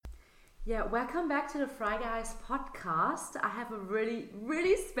Yeah, welcome back to the Fry Guys podcast. I have a really,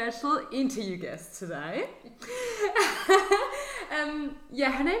 really special interview guest today.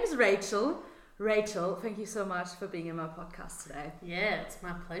 Her name is Rachel. Rachel, thank you so much for being in my podcast today. Yeah, it's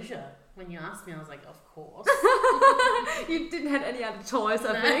my pleasure. When you asked me, I was like, of course. You didn't have any other choice,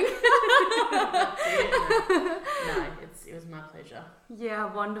 I think. No, it was my pleasure.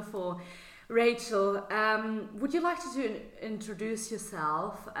 Yeah, wonderful. Rachel, would you like to introduce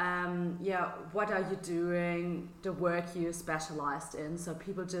yourself? What are you doing, the work you're specialized in, so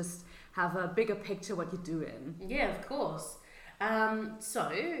people just have a bigger picture what you're doing? Yeah, of course. My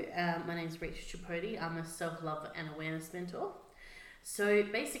name is Rachel Tripodi. I'm a self-love and awareness mentor. So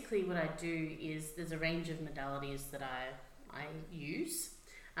basically what I do is there's a range of modalities that I use.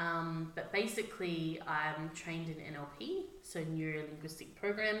 But basically I'm trained in NLP, so neuro-linguistic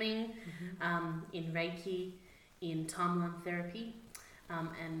programming, in Reiki, in timeline therapy,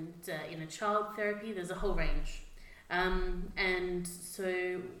 and in a child therapy. There's a whole range. And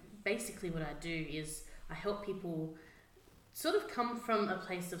so basically what I do is I help people sort of come from a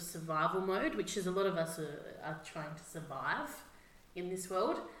place of survival mode, which is a lot of us are trying to survive in this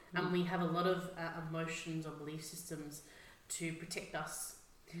world. And we have a lot of emotions or belief systems to protect us.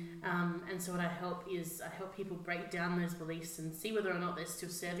 And so what I help people break down those beliefs and see whether or not they're still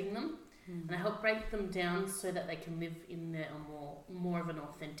serving them. And I help break them down so that they can live in their more of an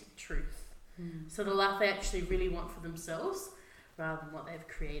authentic truth. So the life they actually really want for themselves, rather than what they've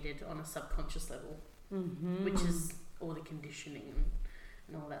created on a subconscious level, which is all the conditioning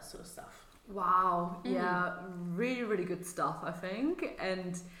and all that sort of stuff. Wow, yeah, really, really good stuff, I think.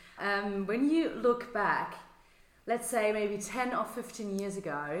 And when you look back, let's say maybe 10 or 15 years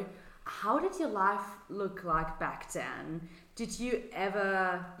ago, how did your life look like back then? Did you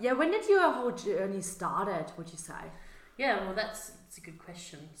ever... when did your whole journey started, would you say? Yeah, well, that's a good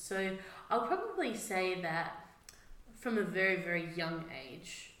question. So I'll probably say that from a very, very young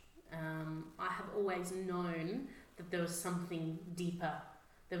age, I have always known that there was something deeper.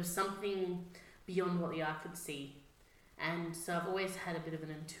 There was something beyond what the eye could see. And so I've always had a bit of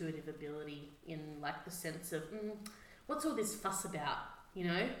an intuitive ability in like the sense of, what's all this fuss about, you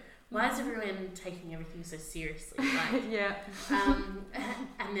know? Why is everyone taking everything so seriously? Like, yeah.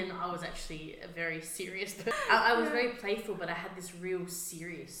 And then I was actually a very serious person. I was very playful, but I had this real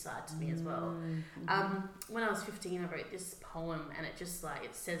serious side to me as well. When I was 15, I wrote this poem, and it just like,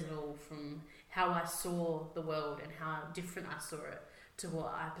 it says it all from how I saw the world and how different I saw it to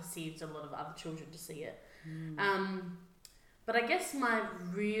what I perceived a lot of other children to see it. But I guess my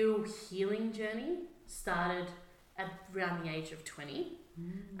real healing journey started at around the age of 20.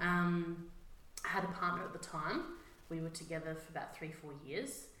 I had a partner at the time. We were together for about 3-4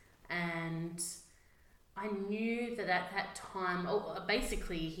 years. And I knew that at that time,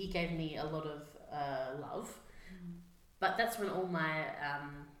 basically he gave me a lot of love. But that's when all my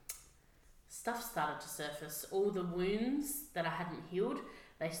stuff started to surface. All the wounds that I hadn't healed,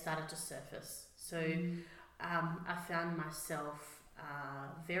 they started to surface. So I found myself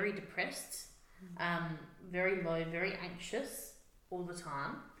very depressed, very low, very anxious all the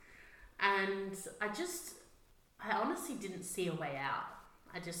time. And I honestly didn't see a way out.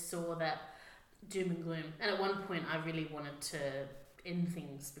 I just saw that doom and gloom. And at one point I really wanted to end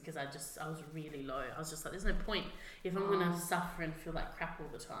things because I was really low. I was just like, there's no point. If I'm going to suffer and feel like crap all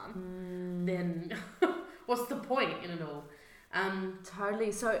the time, then what's the point in it all?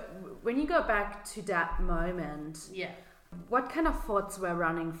 Totally. So when you go back to that moment, what kind of thoughts were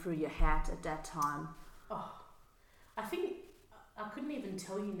running through your head at that time? I think I couldn't even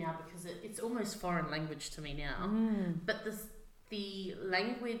tell you now because it's almost foreign language to me now. But the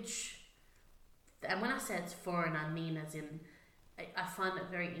language, and when I say it's foreign, I mean as in I find it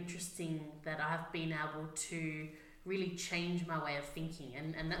very interesting that I've been able to really change my way of thinking,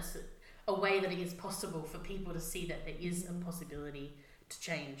 and that's a way that it is possible for people to see that there is a possibility to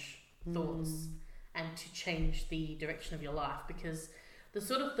change thoughts and to change the direction of your life. Because the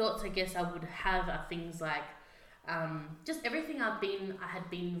sort of thoughts I guess I would have are things like just everything I had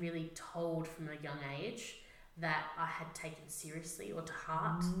been really told from a young age that I had taken seriously or to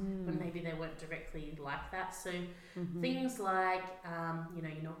heart when maybe they weren't directly like that. So things like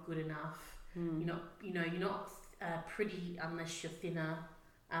you're not good enough, you're not pretty unless you're thinner.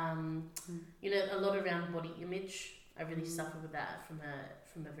 A lot around body image. I really suffered with that from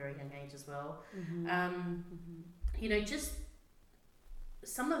a very young age as well. Just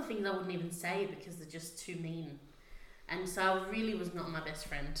some of the things I wouldn't even say because they're just too mean. And so I really was not my best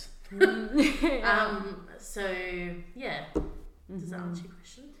friend. So yeah, does that answer your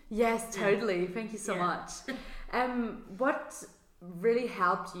question? Yes, totally. Thank you so much. What really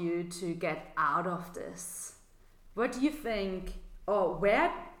helped you to get out of this? What do you think, or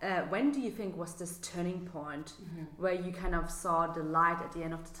when do you think was this turning point where you kind of saw the light at the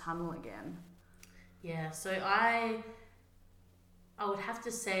end of the tunnel again? Yeah, so I would have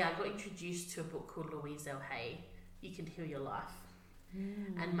to say I got introduced to a book called Louise L. Hay, You Can Heal Your Life.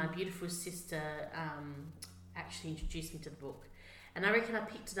 And my beautiful sister actually introduced me to the book. And I reckon I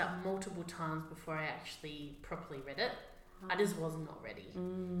picked it up multiple times before I actually properly read it. I just was not ready.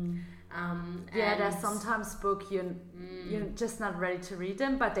 There's sometimes book you're just not ready to read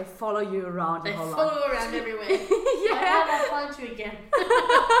them, but they follow you around They your whole follow life. around everywhere. Yeah. How did I find you again?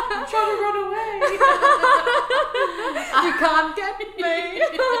 I'm trying to run away. You can't get me.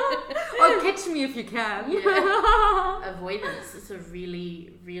 Or catch me if you can. Yeah. Avoidance is a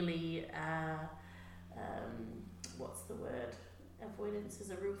really, really, what's the word? Avoidance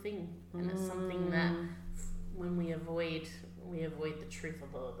is a real thing. And it's something that when we avoid the truth a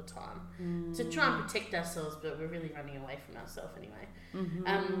lot of the time. To try and protect ourselves, but we're really running away from ourselves anyway.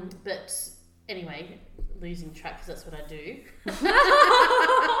 But anyway, losing track, because that's what I do.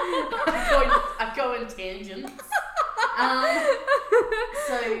 I go in tangents.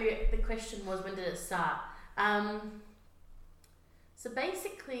 So the question was, when did it start? So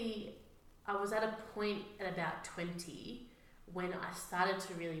basically, I was at a point at about 20 when I started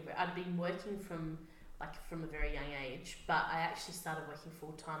to really... I'd been working from a very young age, but I actually started working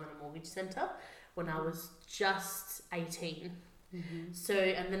full-time in a mortgage centre when I was just 18. So,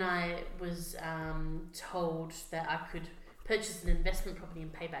 and then I was told that I could purchase an investment property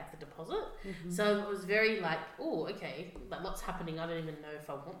and pay back the deposit. So it was very like, oh, okay, like lots happening. I don't even know if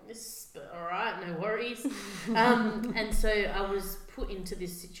I want this, but all right, no worries. And so I was put into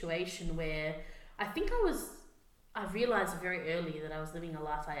this situation where I think I realised very early that I was living a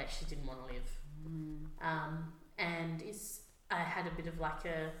life I actually didn't want to live. And I had a bit of like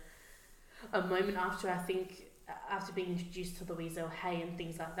a moment after being introduced to Louise L. Hay and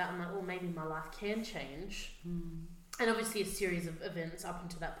things like that. I'm like, oh, maybe my life can change. And obviously a series of events up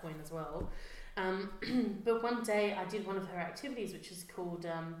until that point as well. But one day I did one of her activities, which is called,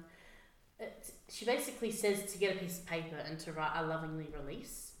 she basically says to get a piece of paper and to write a lovingly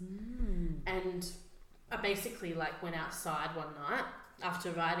release. And I basically went outside one night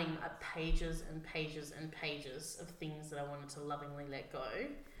after writing pages and pages and pages of things that I wanted to lovingly let go.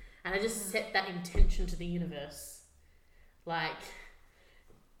 And I just set that intention to the universe. I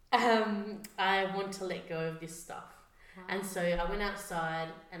want to let go of this stuff. Wow. And so I went outside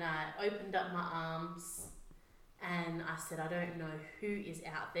and I opened up my arms and I said, I don't know who is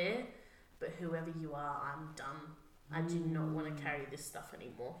out there, but whoever you are, I'm done. I do not want to carry this stuff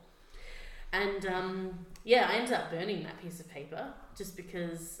anymore. And I ended up burning that piece of paper just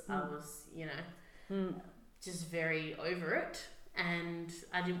because I was, just very over it. And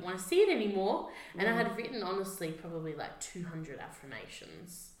I didn't want to see it anymore. And I had written, honestly, probably 200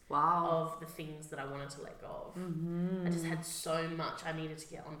 affirmations of the things that I wanted to let go of. I just had so much I needed to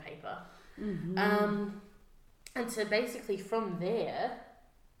get on paper. And so basically from there,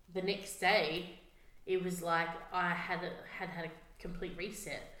 the next day, it was like I had a complete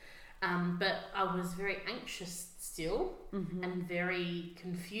reset. But I was very anxious still and very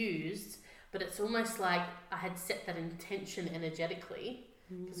confused. But it's almost like I had set that intention energetically,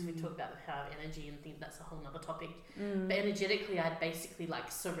 because we talk about the power of energy and think that's a whole nother topic. But energetically, I'd basically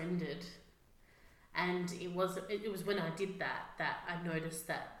surrendered. And it was when I did that I noticed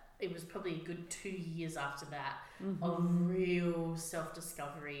that it was probably a good 2 years after that of real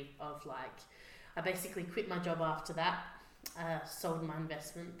self-discovery of I basically quit my job after that, sold my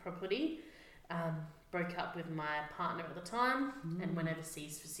investment property, broke up with my partner at the time and went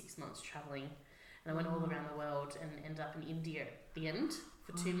overseas for 6 months traveling. And I went all around the world and ended up in India at the end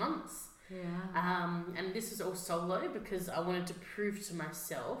for 2 months. And this was all solo because I wanted to prove to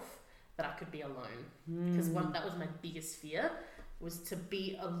myself that I could be alone. Because that was my biggest fear, was to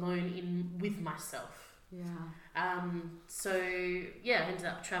be alone with myself. So I ended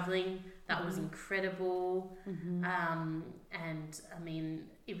up traveling. That was incredible. And I mean,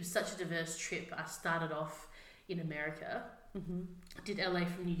 it was such a diverse trip. I started off in America, did LA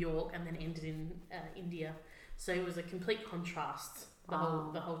from New York, and then ended in India. So it was a complete contrast, the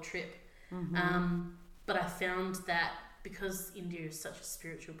whole trip. But I found that because India is such a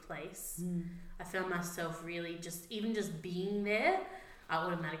spiritual place, I found myself really just being there, I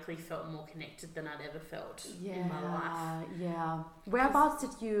automatically felt more connected than I'd ever felt in my life. Whereabouts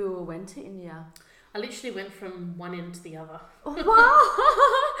did you went to India? I literally went from one end to the other. Oh,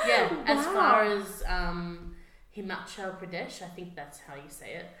 wow! As far as Himachal Pradesh, I think that's how you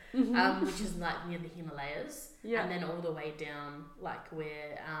say it, Mm-hmm. which is like near the Himalayas, Yeah. and then all the way down like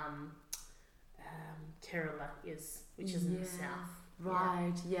where Kerala is, which is in the south.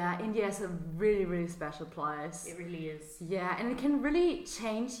 Right, yeah. India is a really, really special place. It really is. Yeah, and it can really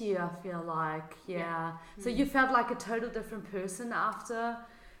change you, I feel like. Yeah. So you felt like a total different person after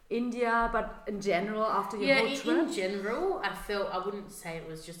India, but in general, after your whole trip? In general, I wouldn't say it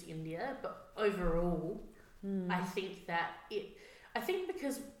was just India, but overall, I think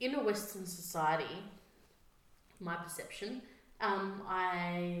because in a Western society, my perception,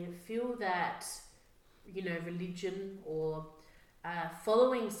 I feel that, religion or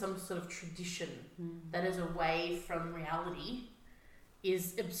following some sort of tradition that is away from reality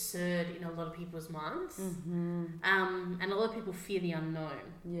is absurd in a lot of people's minds. And a lot of people fear the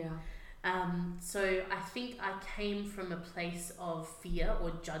unknown. Yeah. So I think I came from a place of fear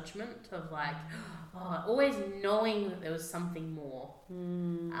or judgment of like, always knowing that there was something more,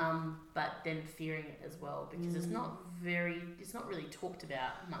 but then fearing it as well because it's not really talked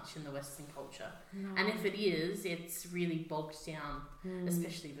about much in the Western culture. No. And if it is, it's really bogged down,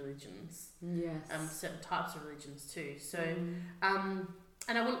 especially religions. Yes. Certain types of religions too. So,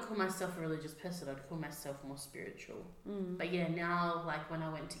 and I wouldn't call myself a religious person. I'd call myself more spiritual. But yeah, now like when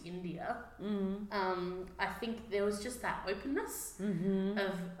I went to India, I think there was just that openness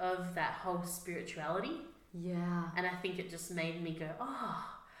of that whole spirituality. Yeah. And I think it just made me go,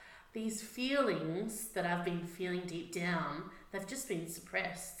 these feelings that I've been feeling deep down, they've just been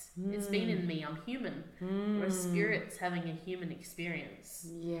suppressed. It's been in me. I'm human. We're spirits having a human experience.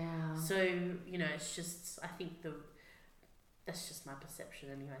 Yeah. So, it's just, I think that's just my perception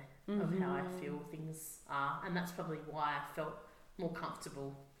anyway of how I feel things are. And that's probably why I felt more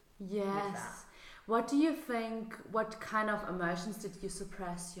comfortable with that. Yes. What do you think, what kind of emotions did you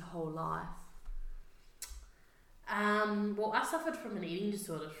suppress your whole life? Well, I suffered from an eating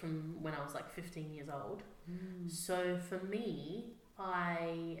disorder from when I was like 15 years old. So for me,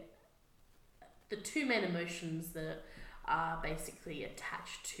 the two main emotions that are basically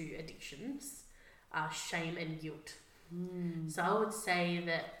attached to addictions are shame and guilt. So I would say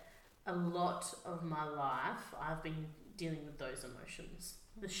that a lot of my life I've been dealing with those emotions.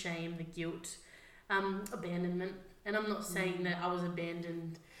 The shame, the guilt, abandonment. And I'm not saying that I was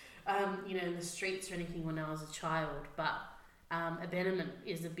abandoned in the streets or anything when I was a child, but abandonment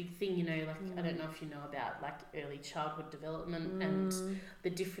is a big thing, I don't know if you know about like early childhood development and the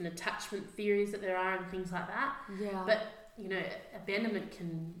different attachment theories that there are and things like that. Yeah. But, abandonment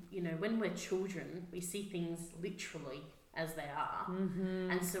can, when we're children, we see things literally as they are.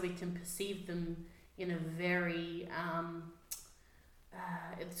 And so we can perceive them in a very,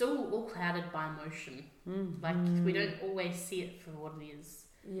 it's all clouded by emotion. Like we don't always see it for what it is.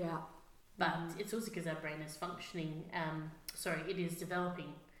 Yeah. But it's also because our brain is functioning, it is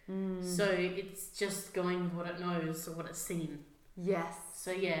developing. So it's just going with what it knows or what it's seen. Yes.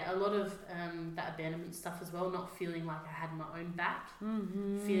 So yeah, a lot of that abandonment stuff as well, not feeling like I had my own back,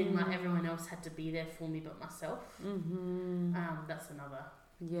 feeling like everyone else had to be there for me but myself. That's another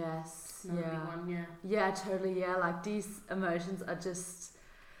big one, yeah. Yeah, totally, yeah. Like these emotions are just,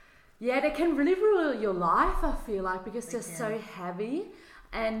 they can really rule your life, I feel like, because they're so heavy.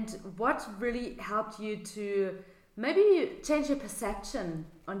 And what really helped you to maybe change your perception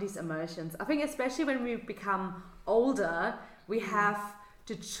on these emotions? I think especially when we become older, we have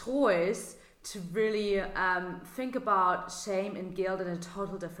the choice to really think about shame and guilt in a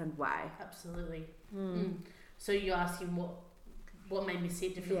total different way. Absolutely. So you're asking what made me see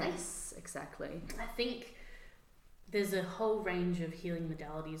it differently? Yes, exactly. I think there's a whole range of healing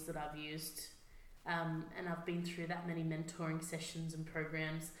modalities that I've used. And I've been through that many mentoring sessions and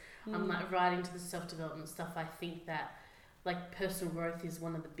programs. I'm like right into the self-development stuff. I think that like personal growth is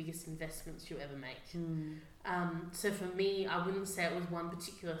one of the biggest investments you'll ever make. So for me, I wouldn't say it was one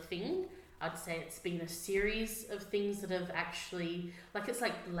particular thing. I'd say it's been a series of things that have actually, like it's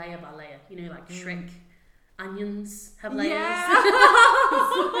like layer by layer, like Shrek. Onions have layers. Yeah.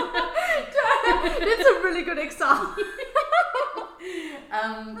 That's a really good example.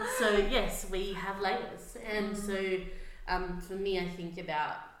 So yes, we have layers, and so for me, I think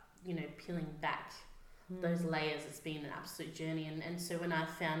about peeling back those layers. It's been an absolute journey, and so when I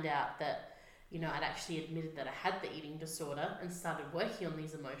found out that I'd actually admitted that I had the eating disorder and started working on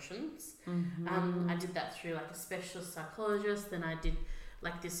these emotions, I did that through like a specialist psychologist. Then I did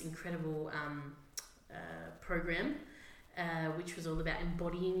like this incredible program. Which was all about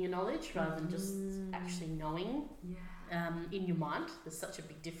embodying your knowledge rather than just actually knowing. in your mind. There's such a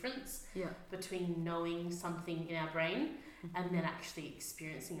big difference Yeah. between knowing something in our brain and then actually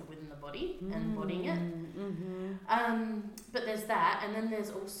experiencing it within the body and embodying it. But there's that, and then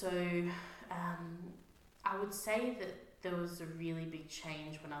there's also, I would say that there was a really big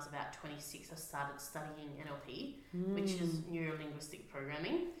change when I was about 26. I started studying NLP, which is neuro-linguistic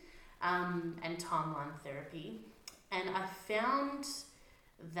programming, and timeline therapy. And I found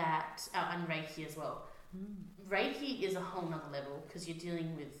that, and Reiki as well. Reiki is a whole nother level because you're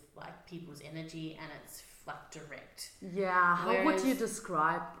dealing with like people's energy and it's like direct. Yeah, how would you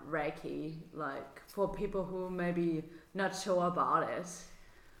describe Reiki, like for people who maybe not sure about it?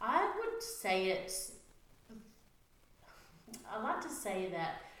 I would say I like to say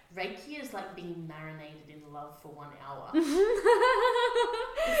that Reiki is like being marinated in love for 1 hour.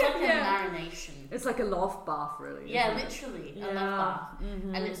 It's like a marination. It's like a love bath, really. Yeah, literally, a love bath.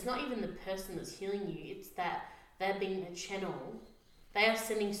 And it's not even the person that's healing you, it's that they're being a channel. They are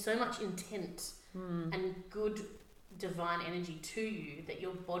sending so much intent and good divine energy to you that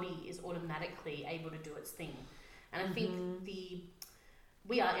your body is automatically able to do its thing. And I think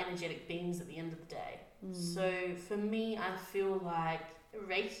we are energetic beings at the end of the day. So for me, I feel like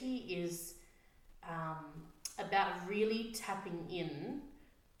Reiki is about really tapping in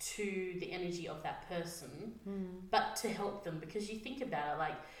to the energy of that person, but to help them. Because you think about it,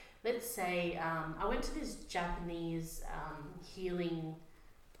 like, let's say I went to this Japanese healing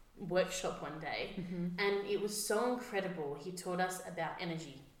workshop one day, and it was so incredible. He taught us about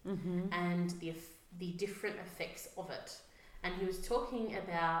energy and the different effects of it. And he was talking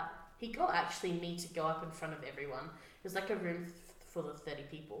about, he got actually me to go up in front of everyone. It was like a room full of 30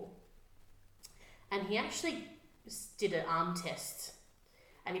 people. And he actually did an arm test.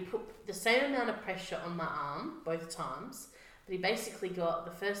 And he put the same amount of pressure on my arm both times. But he basically got,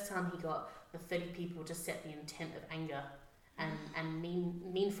 the first time he got the 30 people to set the intent of anger and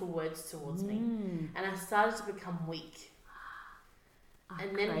meaningful words towards me. And I started to become weak.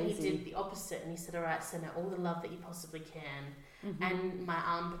 And then he did the opposite, and he said, all right, send out all the love that you possibly can. And my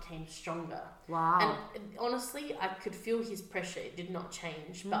arm became stronger. Wow. And honestly, I could feel his pressure. It did not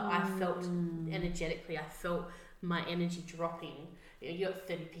change, but I felt energetically, I felt my energy dropping. You got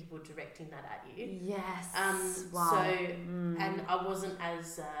 30 people directing that at you. Yes. Wow. So, and I wasn't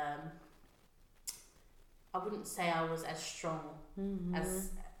as, I wouldn't say I was as strong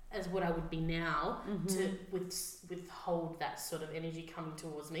as what I would be now to withhold that sort of energy coming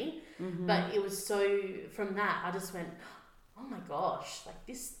towards me. But it was so, from that, I just went, oh my gosh, like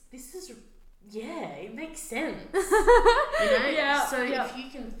this is, yeah, it makes sense. You know? So if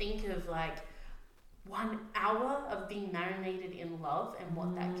you can think of like 1 hour of being marinated in love and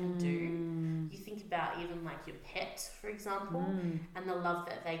what that can do, you think about even like your pet, for example, and the love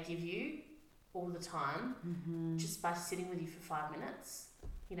that they give you all the time, just by sitting with you for 5 minutes.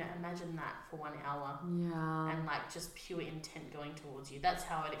 You know, imagine that for 1 hour. Yeah. And like just pure intent going towards you. That's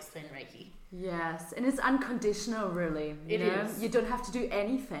how I'd explain Reiki. Yes. And it's unconditional, really. You know? Is. You don't have to do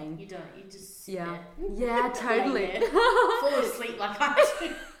anything. You don't. You just sit there. Yeah, totally. Fall asleep like I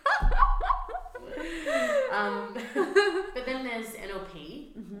do. But then there's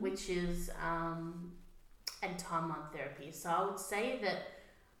NLP, which is and timeline therapy. So I would say that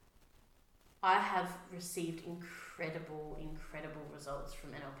I have received incredible results from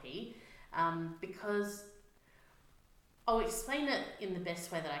NLP because I'll explain it in the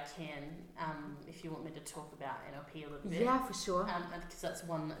best way that I can if you want me to talk about NLP a little bit. Yeah, for sure. Because that's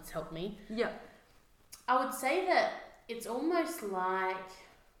one that's helped me. Yeah. I would say that it's almost like,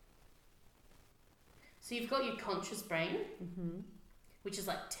 so you've got your conscious brain, which is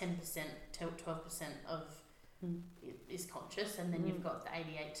like 10%, 12% of is conscious, and then you've got the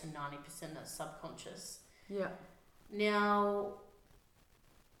 88 to 90% that's subconscious. Yeah. Now,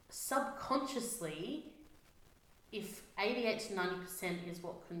 subconsciously, if 88 to 90% is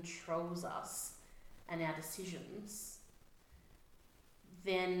what controls us and our decisions,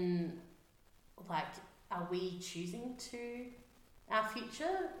 then like, are we choosing to our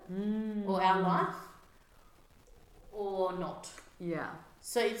future or our life or not? Yeah.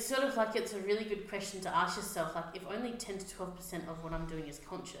 So it's sort of like, it's a really good question to ask yourself, like, if only 10 to 12% of what I'm doing is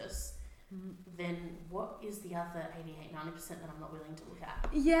conscious, then what is the other 88, 90% that I'm not willing to look at?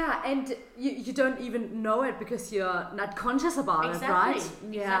 Yeah, and you don't even know it because you're not conscious about it, right?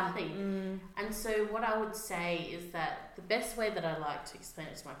 Exactly. And so what I would say is that the best way that I like to explain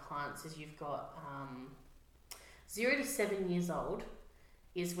it to my clients is you've got 0 to 7 years old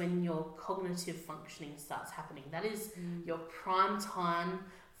is when your cognitive functioning starts happening. That is your prime time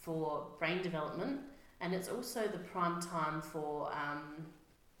for brain development, and it's also the prime time for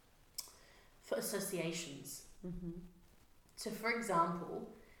associations. So, for example,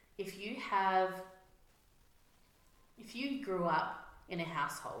 if you grew up in a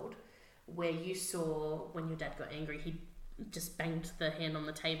household where you saw when your dad got angry, he just banged the hand on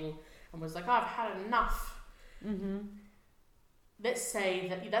the table and was like, "I've had enough." Mm-hmm. Let's say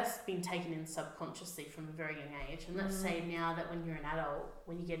that that's been taken in subconsciously from a very young age. And let's say now that when you're an adult,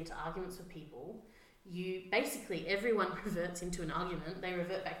 when you get into arguments with people, you basically, everyone reverts into an argument. They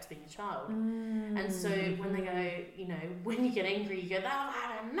revert back to being a child. And so when they go, when you get angry, you go, "Oh, I've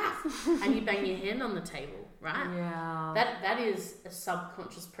had enough." And you bang your hand on the table, right? Yeah. That is a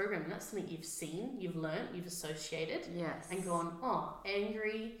subconscious program. And that's something you've seen, you've learnt, you've associated. Yes. And gone, "Oh,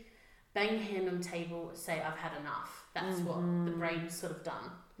 angry, bang your hand on the table, say I've had enough." That's what the brain's sort of done.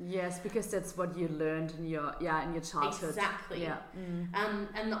 Yes, because that's what you learned in your childhood. Exactly. Yeah.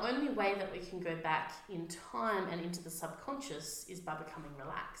 And the only way that we can go back in time and into the subconscious is by becoming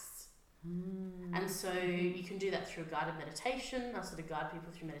relaxed. And so you can do that through guided meditation. I sort of guide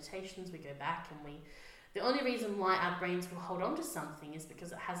people through meditations. We go back and the only reason why our brains will hold on to something is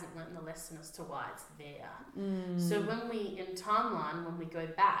because it hasn't learned the lesson as to why it's there. So when we go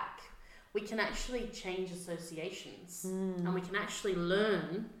back, we can actually change associations and we can actually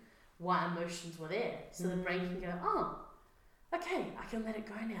learn why emotions were there. So the brain can go, "Oh, okay, I can let it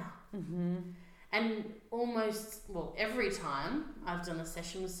go now." And every time I've done a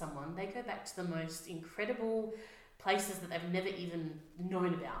session with someone, they go back to the most incredible places that they've never even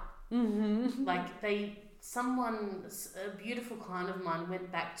known about. Like a beautiful client of mine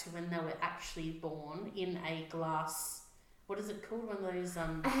went back to when they were actually born in a glass. What is it called? One of those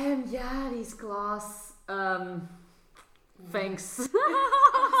these glass things.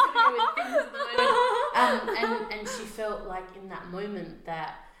 And she felt like in that moment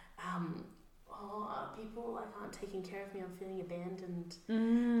that people aren't taking care of me. I'm feeling abandoned.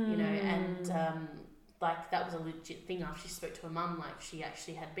 That was a legit thing. After she spoke to her mum, like she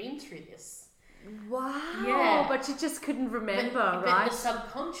actually had been through this. Wow. Yeah. But she just couldn't remember, right? right? But the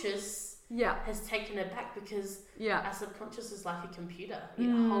subconscious has taken her back because our subconscious is like a computer.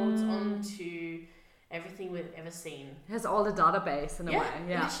 It holds on to everything we've ever seen. It has all the database in a way.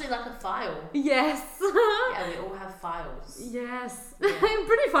 Yeah. Literally like a file. Yes. Yeah, we all have files. Yes. Yeah.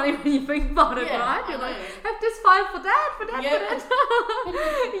 Pretty funny when you think about it, right? You're like, have this file for that, for that.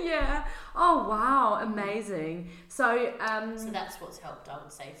 Yeah. Oh, wow. Amazing. So that's what's helped, I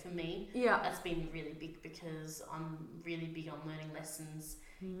would say, for me. Yeah. That's been really big because I'm really big on learning lessons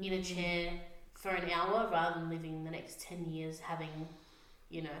in a chair for an hour rather than living the next 10 years having,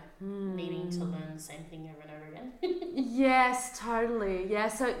 needing to learn the same thing over and over again. Yes, totally. Yeah.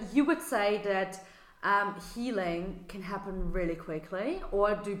 So you would say that healing can happen really quickly,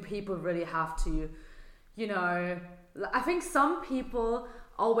 or do people really have to, I think some people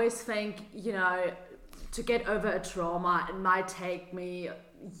always think, to get over a trauma, it might take me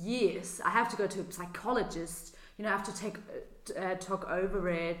years. I have to go to a psychologist, I have to talk over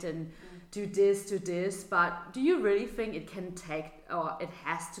it and do this. But do you really think it can take, or it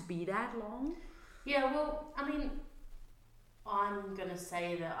has to be that long? Yeah, well, I mean, I'm going to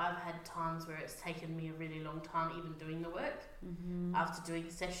say that I've had times where it's taken me a really long time even doing the work after doing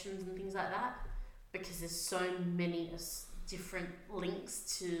sessions and things like that, because there's so many different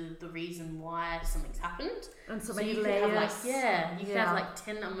links to the reason why something's happened. And so you many could layers. have you could have like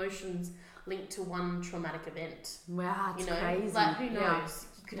 10 emotions linked to one traumatic event. Wow, it's crazy. Like who knows?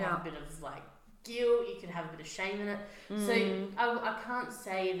 You could have a bit of like guilt, you could have a bit of shame in it. So I can't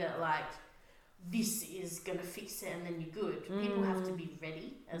say that like this is going to fix it and then you're good. People have to be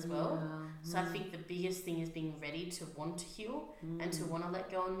ready as well. So I think the biggest thing is being ready to want to heal and to want to let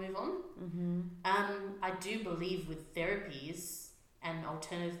go and move on. I do believe with therapies and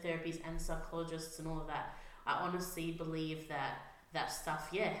alternative therapies and psychologists and all of that, I honestly believe that stuff,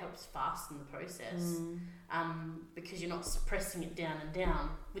 helps fasten the process. Because you're not suppressing it down and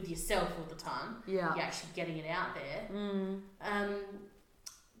down with yourself all the time. Yeah. You're actually getting it out there.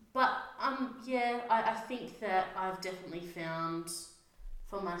 But I think that I've definitely found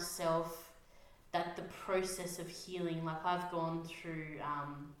for myself that the process of healing, like I've gone through,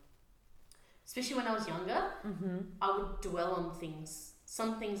 especially when I was younger, I would dwell on things.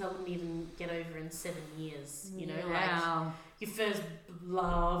 Some things I wouldn't even get over in 7 years, like your first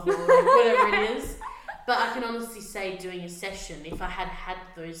love or like whatever it is. But I can honestly say doing a session, if I had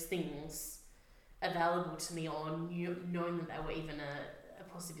those things available to me or knowing that they were even a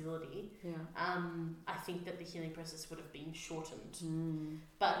possibility, I think that the healing process would have been shortened.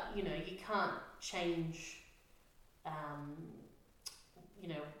 But you can't change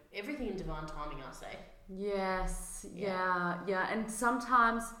everything in divine timing, I say. Yes, yeah. And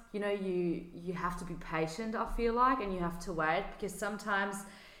sometimes, you have to be patient, I feel like, and you have to wait because sometimes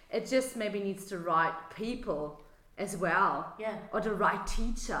it just maybe needs the right people as well. Yeah. Or the right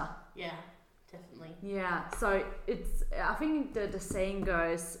teacher. Yeah, definitely. Yeah. So I think the saying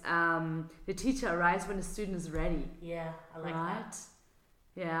goes, the teacher arrives when the student is ready. Yeah, I like right? that.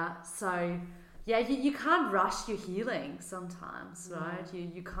 Yeah. So yeah, you can't rush your healing sometimes, right?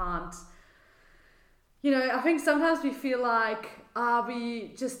 You can't. I think sometimes we feel like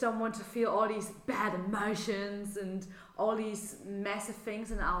we just don't want to feel all these bad emotions and all these massive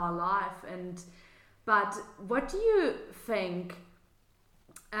things in our life. But what do you think?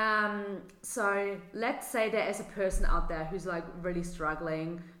 So let's say there is a person out there who's like really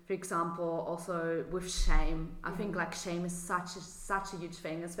struggling, for example, also with shame. I think like shame is such a huge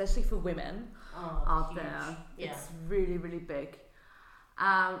thing, especially for women out huge. there. Yeah. It's really, really big.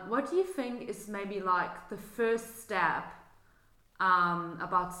 What do you think is maybe like the first step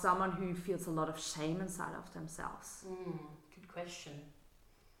about someone who feels a lot of shame inside of themselves? Good question.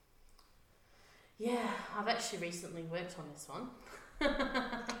 Yeah, I've actually recently worked on this one.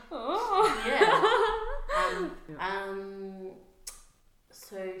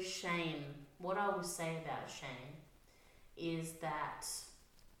 So shame. What I will say about shame is that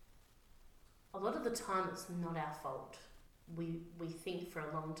a lot of the time it's not our fault. We think for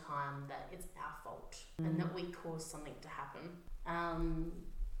a long time that it's our fault and that we caused something to happen.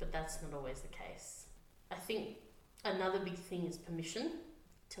 But that's not always the case. I think another big thing is permission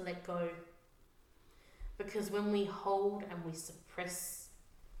to let go. Because when we hold and we suppress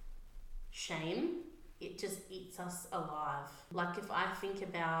shame, it just eats us alive. Like if I think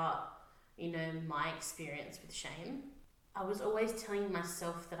about, my experience with shame, I was always telling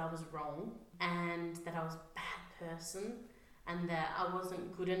myself that I was wrong and that I was a bad person and that I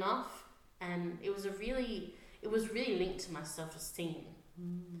wasn't good enough. And it was really linked to my self-esteem.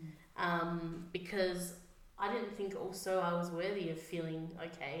 Because I didn't think also I was worthy of feeling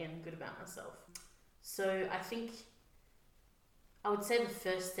okay and good about myself. So I think I would say the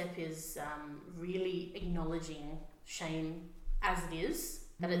first step is really acknowledging shame as it is,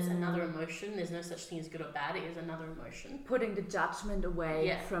 that it's another emotion. There's no such thing as good or bad. It is another emotion. Putting the judgment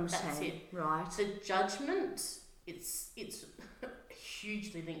away from shame, right? The judgment, it's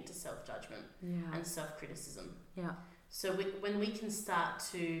hugely linked to self-judgment and self-criticism. Yeah. So when we can start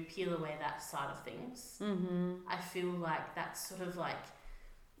to peel away that side of things, I feel like that's sort of like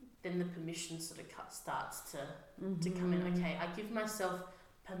then the permission sort of starts to come in. Okay, I give myself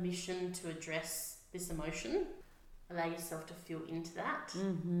permission to address this emotion. Allow yourself to feel into that,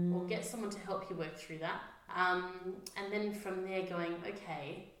 or get someone to help you work through that. And then from there going,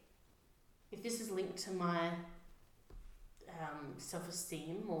 okay, if this is linked to my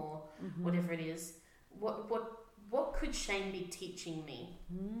self-esteem or whatever it is, what could shame be teaching me?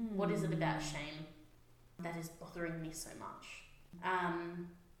 What is it about shame that is bothering me so much?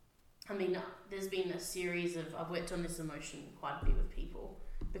 I mean, there's been a series of, I've worked on this emotion quite a bit with people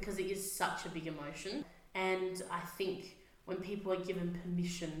because it is such a big emotion. And I think when people are given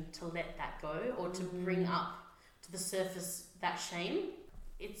permission to let that go or to bring up to the surface that shame,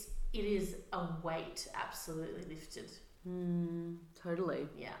 it is a weight absolutely lifted. Totally.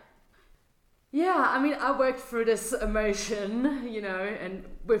 Yeah. Yeah, I mean, I worked through this emotion, and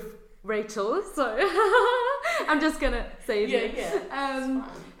with Rachel, so I'm just gonna say it. Yeah.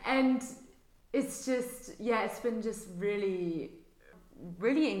 And it's just, it's been just really,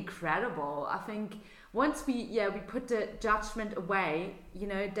 really incredible. I think once we put the judgment away,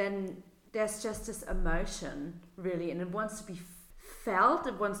 then there's just this emotion, really, and it wants to be felt,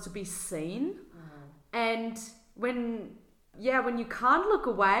 it wants to be seen. And when you can't look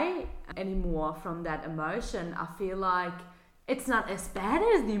away anymore from that emotion, I feel like it's not as bad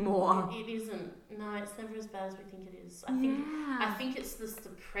anymore. It isn't. No, it's never as bad as we think it is. I think it's the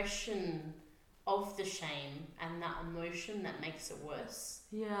suppression of the shame and that emotion that makes it worse.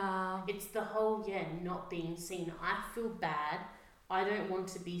 Yeah. It's the whole, not being seen. I feel bad. I don't want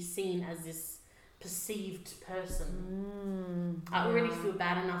to be seen as this perceived person. I already feel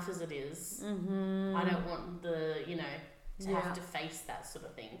bad enough as it is. I don't want to have to face that sort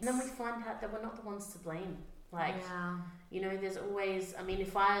of thing. And then we find out that we're not the ones to blame. There's always,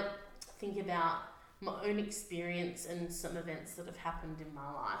 if I think about my own experience and some events that have happened in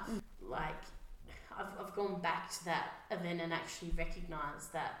my life, I've gone back to that event and actually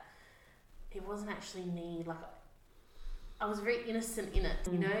recognised that it wasn't actually me. I was very innocent in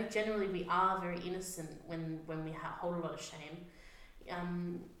it. Generally we are very innocent when we hold a lot of shame.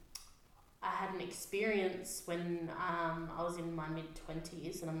 I had an experience when I was in my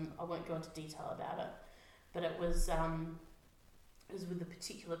mid-20s, and I won't go into detail about it, but it was with a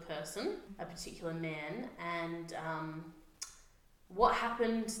particular person, a particular man, and what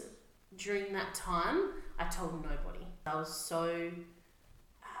happened during that time, I told nobody. I was so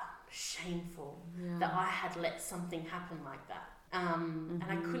shameful that I had let something happen like that. And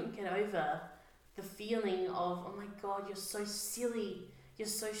I couldn't get over the feeling of, oh my God, you're so silly. You're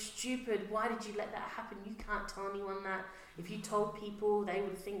so stupid. Why did you let that happen? You can't tell anyone that. If you told people, they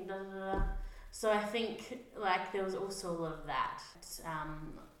would think da da da. So I think like there was also a lot of that.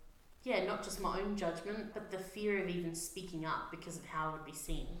 Not just my own judgment, but the fear of even speaking up because of how it would be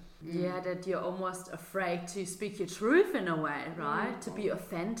seen. Yeah, that you're almost afraid to speak your truth in a way, right? To be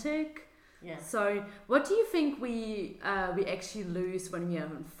authentic. Yeah. So what do you think we actually lose when we are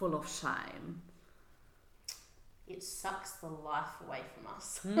full of shame? It sucks the life away from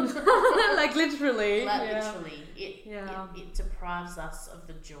us. Like literally. Literally. It deprives us of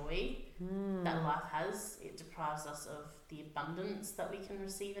the joy that life has. It deprives us of the abundance that we can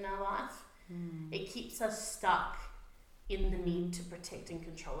receive in our life. It keeps us stuck in the need to protect and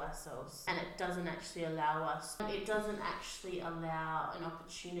control ourselves. And it doesn't actually allow an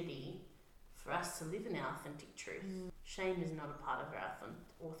opportunity for us to live in our authentic truth. Shame is not a part of our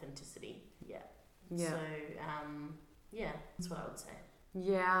authenticity. Yeah. So, that's what I would say.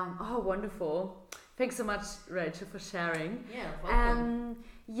 Yeah. Oh, wonderful. Thanks so much, Rachel, for sharing. Yeah, welcome.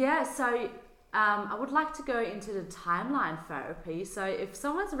 So I would like to go into the timeline therapy. So if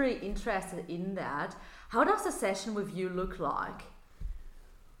someone's really interested in that, how does a session with you look like?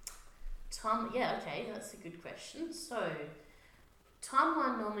 That's a good question. So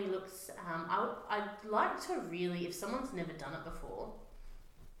timeline normally looks, I'd like to really, if someone's never done it before,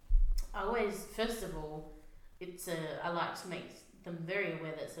 first of all, I like to make them very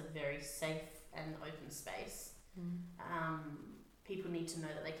aware that it's a very safe and open space. People need to know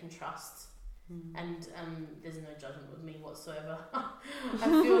that they can trust, and there's no judgment with me whatsoever. I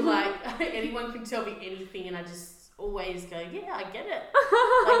feel like anyone can tell me anything, and I just always go, yeah, I get it.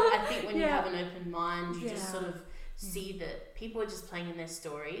 I think when you have an open mind, you just sort of see that people are just playing in their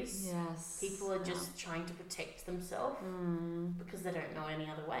stories. Yes. People are just trying to protect themselves because they don't know any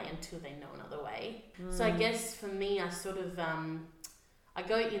other way until they know another way. So I guess for me, I sort of I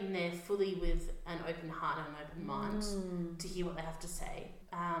go in there fully with an open heart and an open mind to hear what they have to say,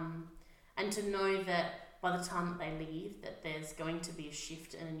 and to know that by the time that they leave, that there's going to be a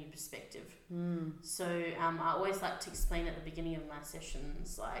shift and a new perspective. So I always like to explain at the beginning of my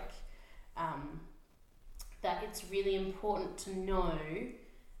sessions, that it's really important to know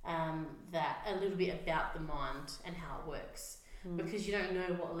that a little bit about the mind and how it works, because you don't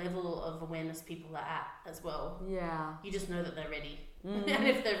know what level of awareness people are at as well. Yeah. You just know that they're ready. And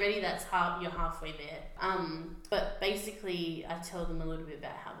if they're ready, you're halfway there. But basically, I tell them a little bit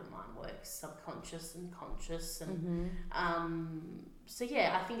about how the mind works, subconscious and conscious. And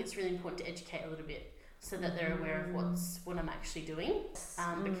I think it's really important to educate a little bit so that they're aware of what I'm actually doing.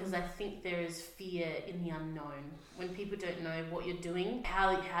 Because I think there is fear in the unknown. When people don't know what you're doing, how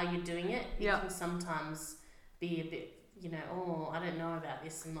you're doing it, it can sometimes be a bit, I don't know about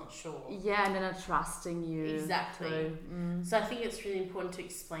this, I'm not sure. Yeah, and they're not trusting you. Exactly. So I think it's really important to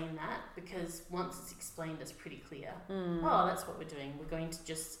explain that, because once it's explained, it's pretty clear. Oh, that's what we're doing. We're going to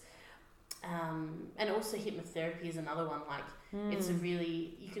just... and also hypnotherapy is another one. It's a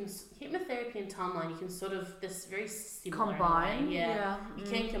really... hypnotherapy and timeline, you can sort of... This very similar combine. In a way. Yeah. You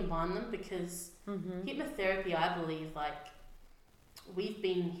can combine them, because hypnotherapy, I believe, we've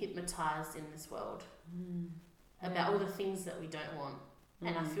been hypnotized in this world about all the things that we don't want.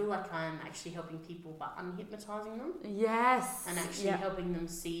 And I feel like I'm actually helping people by unhypnotizing them. Yes. And actually helping them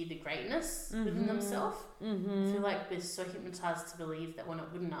see the greatness within themselves. I feel like we're so hypnotized to believe that we're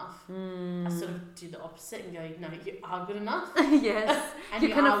not good enough. I sort of do the opposite and go, no, you are good enough. Yes. And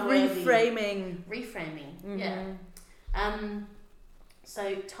you're kind of reframing. Yeah.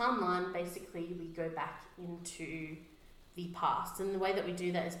 So timeline, basically, we go back into the past. And the way that we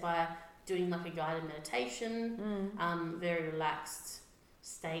do that is by doing a guided meditation, very relaxed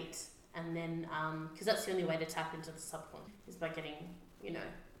state, and then because that's the only way to tap into the subconscious is by getting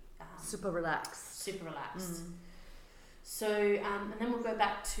super relaxed. So and then we'll go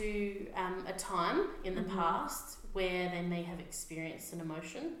back to a time in the past where they may have experienced an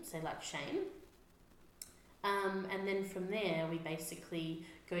emotion, say like shame, and then from there we basically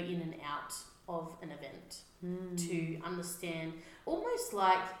go in and out of an event to understand, almost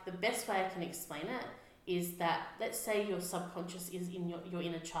like the best way I can explain it is that, let's say your subconscious is in your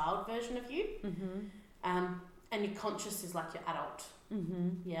inner child version of you, and your conscious is like your adult,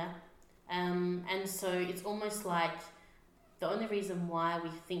 and so it's almost like the only reason why we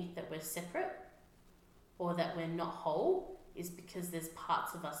think that we're separate or that we're not whole is because there's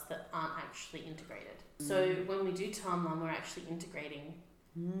parts of us that aren't actually integrated. So when we do timeline, we're actually integrating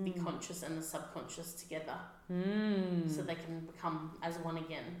the conscious and the subconscious together, so they can become as one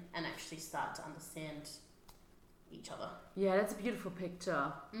again and actually start to understand each other. Yeah, that's a beautiful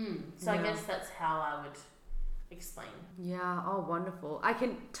picture. So I guess that's how I would explain. Yeah, oh wonderful. I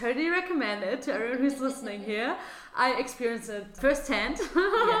can totally recommend it to everyone who's listening here. I experienced it firsthand.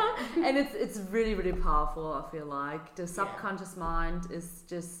 And it's really, really powerful, I feel like. The subconscious mind is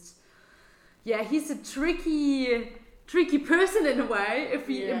just, he's a tricky person in a way, if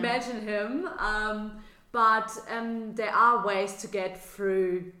you imagine him. But there are ways to get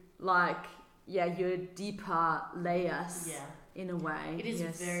through, like, your deeper layers. Yeah. In a way. It is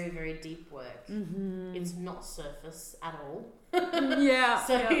very, very deep work. It's not surface at all.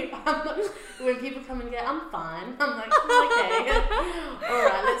 When people come and go, I'm fine, I'm like, okay.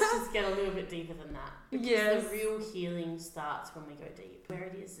 Alright, let's just get a little bit deeper than that. Because the real healing starts when we go deep. Where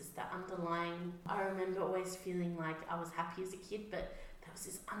it is that underlying, I remember always feeling like I was happy as a kid, but there was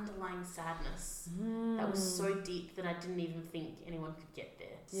this underlying sadness that was so deep that I didn't even think anyone could get there.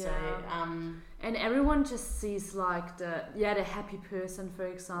 So, and everyone just sees like the happy person, for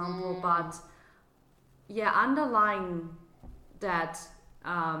example, but underlying that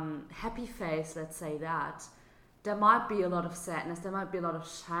happy face, let's say that, there might be a lot of sadness, there might be a lot of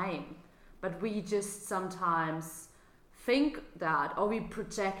shame, but we just sometimes think that, or we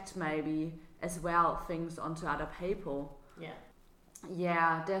project maybe as well things onto other people.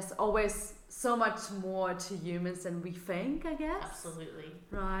 Yeah, there's always so much more to humans than we think, I guess. Absolutely.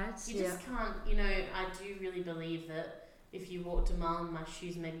 Right. You just can't, I do really believe that if you walked a mile in my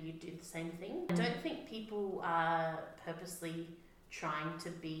shoes, maybe you'd do the same thing. I don't think people are purposely trying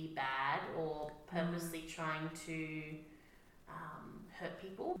to be bad or purposely trying to hurt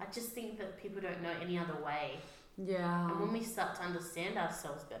people. I just think that people don't know any other way. Yeah. And when we start to understand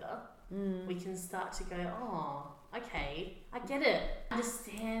ourselves better, we can start to go, oh, okay, I get it. I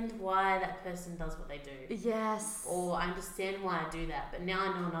understand why that person does what they do. Yes. Or I understand why I do that, but now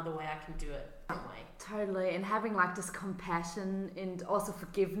I know another way I can do it. That way. Totally. And having like this compassion and also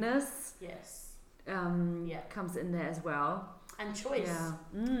forgiveness. Yes. Comes in there as well. And choice. Yeah.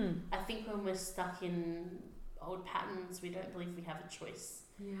 I think when we're stuck in old patterns, we don't believe we have a choice.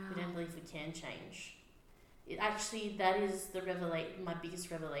 Yeah. We don't believe we can change. That is my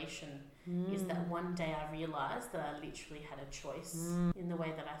biggest revelation is that one day I realised that I literally had a choice in the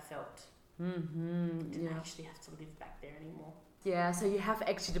way that I felt. I didn't actually have to live back there anymore. Yeah, so you have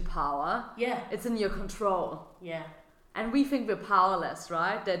actually the power. Yeah. It's in your control. Yeah. And we think we're powerless,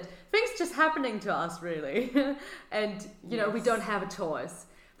 right? That things just happening to us, really. And, we don't have a choice.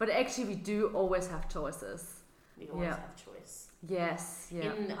 But actually, we do always have choices. We always have choice. Yes,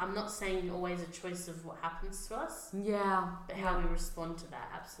 yeah. I'm not saying always a choice of what happens to us. Yeah. But how we respond to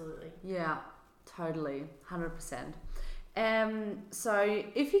that, absolutely. Yeah, totally. 100%. So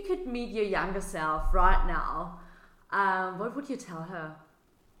if you could meet your younger self right now, what would you tell her?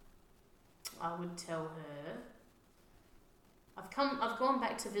 I would tell her... I've gone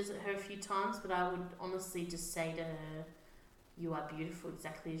back to visit her a few times, but I would honestly just say to her, you are beautiful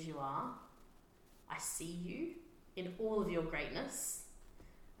exactly as you are. I see you in all of your greatness.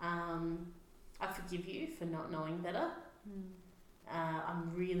 I forgive you for not knowing better.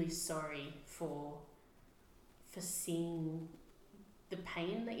 I'm really sorry for seeing the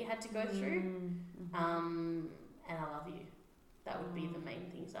pain that you had to go through. And I love you. That would be the main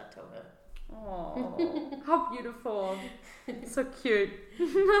things I'd tell her. Oh, how beautiful. So cute.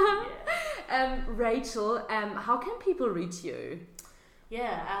 Rachel, how can people reach you?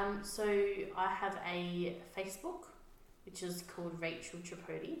 So I have a Facebook, which is called Rachel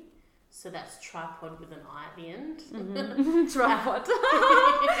Tripodi. So that's tripod with an I at the end. Tripod.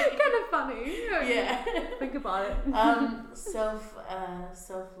 Kind of funny. Yeah. Think about it.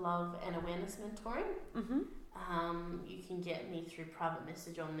 Self-love and awareness mentoring. You can get me through private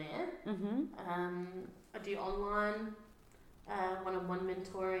message on there. I do online one-on-one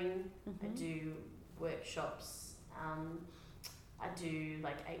mentoring. I do workshops. I do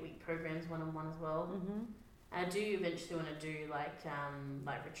like 8-week programs one-on-one as well. I do eventually want to do like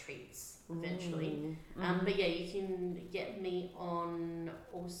retreats eventually. But yeah, you can get me on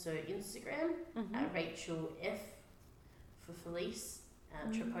also Instagram at Rachel F for Felice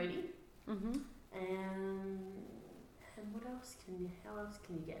Tripodi. And what else how else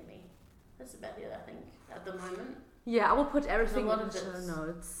can you get me? That's about it, I think, at the moment. Yeah, I will put everything in the show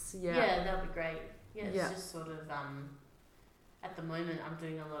notes. Yeah, that would be great. Yeah, it's just sort of at the moment I'm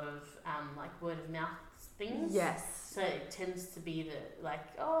doing a lot of like word of mouth things. Yes. So it tends to be that like,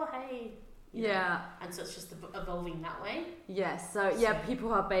 oh hey, you know? Yeah. And so it's just evolving that way. Yes. So people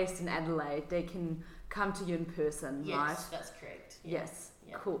who are based in Adelaide, they can come to you in person, right? Yes, that's correct. Yeah. Yes.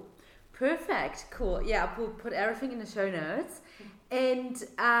 Yeah. Cool. Perfect. Cool. Yeah, we'll put everything in the show notes. And so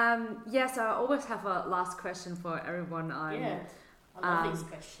I always have a last question for everyone. I love these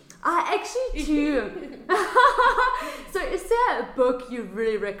questions. I actually do. So is there a book you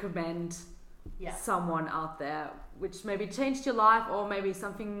really recommend someone out there which maybe changed your life, or maybe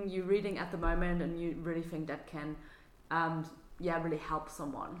something you're reading at the moment and you really think that can really help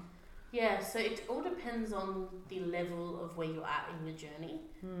someone? Yeah, so it all depends on the level of where you're at in your journey.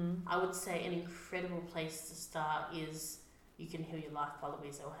 I would say an incredible place to start is You Can Heal Your Life by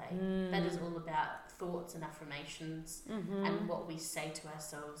Louise L. Hay. That is all about thoughts and affirmations, and what we say to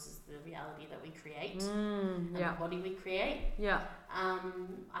ourselves is the reality that we create, and the body we create. Yeah.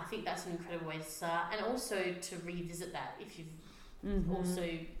 I think that's an incredible way to start, and also to revisit that if you've also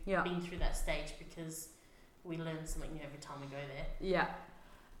been through that stage, because we learn something new every time we go there. Yeah.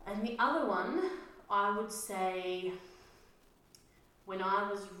 And the other one, I would say, when I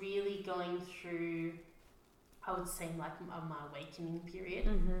was really going through, I would say like my awakening period,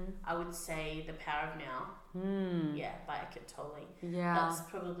 I would say The Power of Now, by Eckhart Tolle. Yeah. That's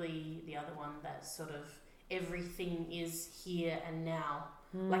probably the other one that sort of everything is here and now.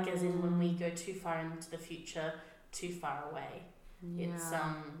 Like as in when we go too far into the future, too far away. Yeah. It's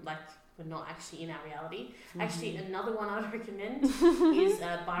like we're not actually in our reality. Actually, another one I'd recommend is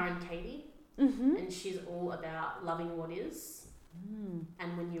Byron Katie, and she's all about loving what is.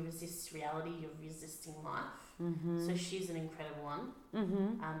 And when you resist reality, you're resisting life. So she's an incredible one.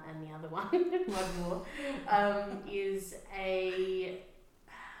 And the other one, one more, is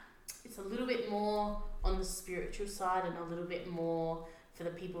it's a little bit more on the spiritual side and a little bit more for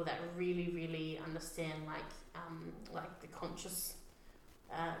the people that really, really understand like the consciousness,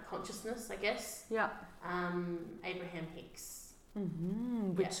 I guess. Yeah. Abraham Hicks.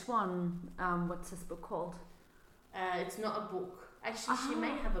 Which one? What's this book called? It's not a book. Actually, she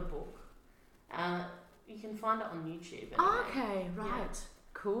may have a book. You can find it on YouTube. Anyway. Okay, right. Yeah.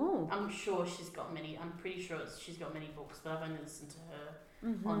 Cool. I'm sure she's got many. I'm pretty sure she's got many books, but I've only listened to her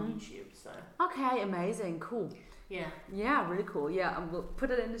on YouTube. So. Okay, amazing. Cool. Yeah. Yeah, really cool. Yeah, we'll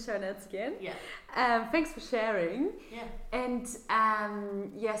put it in the show notes again. Yeah. Thanks for sharing. Yeah. And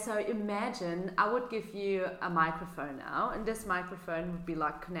so imagine I would give you a microphone now, and this microphone would be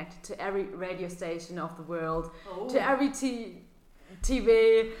like connected to every radio station of the world, to every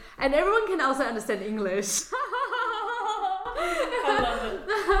TV, and everyone can also understand English. I love it.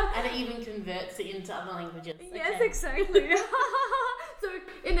 And it even converts it into other languages. Yes, exactly. So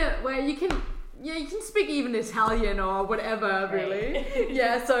in a way you can speak even Italian or whatever, really.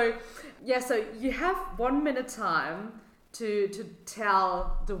 So you have 1 minute time to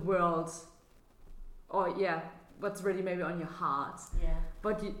tell the world, what's really maybe on your heart. Yeah.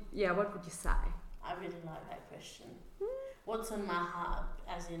 What would you say? I really like that question. What's on my heart,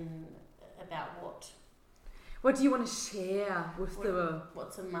 as in about what? What do you want to share with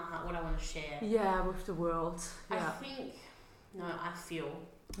what's in my heart, what I want to share? Yeah, with the world. Yeah. I feel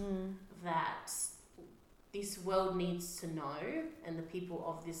that this world needs to know, and the people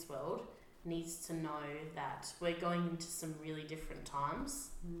of this world needs to know that we're going into some really different times.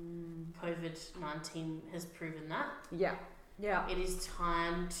 COVID-19 has proven that. Yeah. Yeah. It is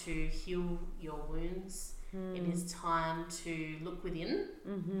time to heal your wounds. It is time to look within,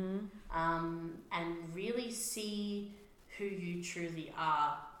 and really see who you truly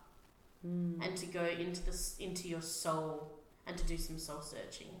are, and to go into your soul and to do some soul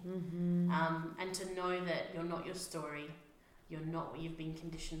searching, and to know that you're not your story, you're not what you've been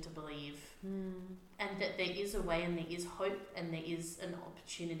conditioned to believe, and that there is a way and there is hope and there is an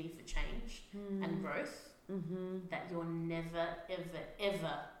opportunity for change and growth, that you're never, ever,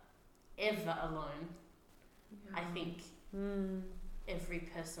 ever, ever alone. I think every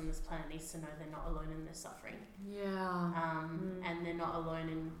person on this planet needs to know they're not alone in their suffering. Yeah. And they're not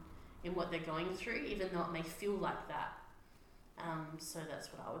alone in what they're going through, even though it may feel like that. So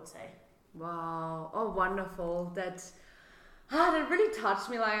that's what I would say. Wow. Oh, wonderful. That really touched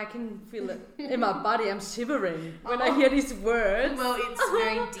me. Like I can feel it in my body. I'm shivering when I hear these words. Well, it's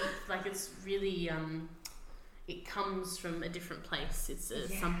very deep. Like it's really, it comes from a different place. It's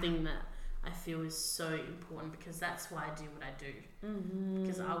something that I feel is so important, because that's why I do what I do.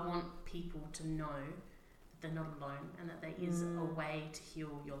 Because I want people to know that they're not alone, and that there is a way to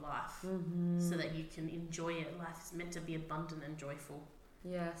heal your life, so that you can enjoy it. Life is meant to be abundant and joyful.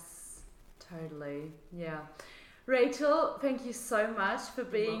 Yes, totally. Yeah. Rachel, thank you so much for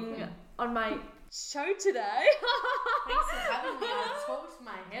being on my show today. Thanks for having me. I talked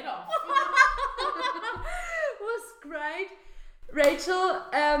my head off. It was great. Rachel,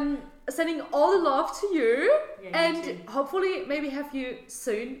 sending all the love to you. Yeah, and you too. hopefully maybe have you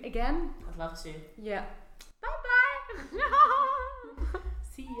soon again. I'd love to. Yeah. Bye bye.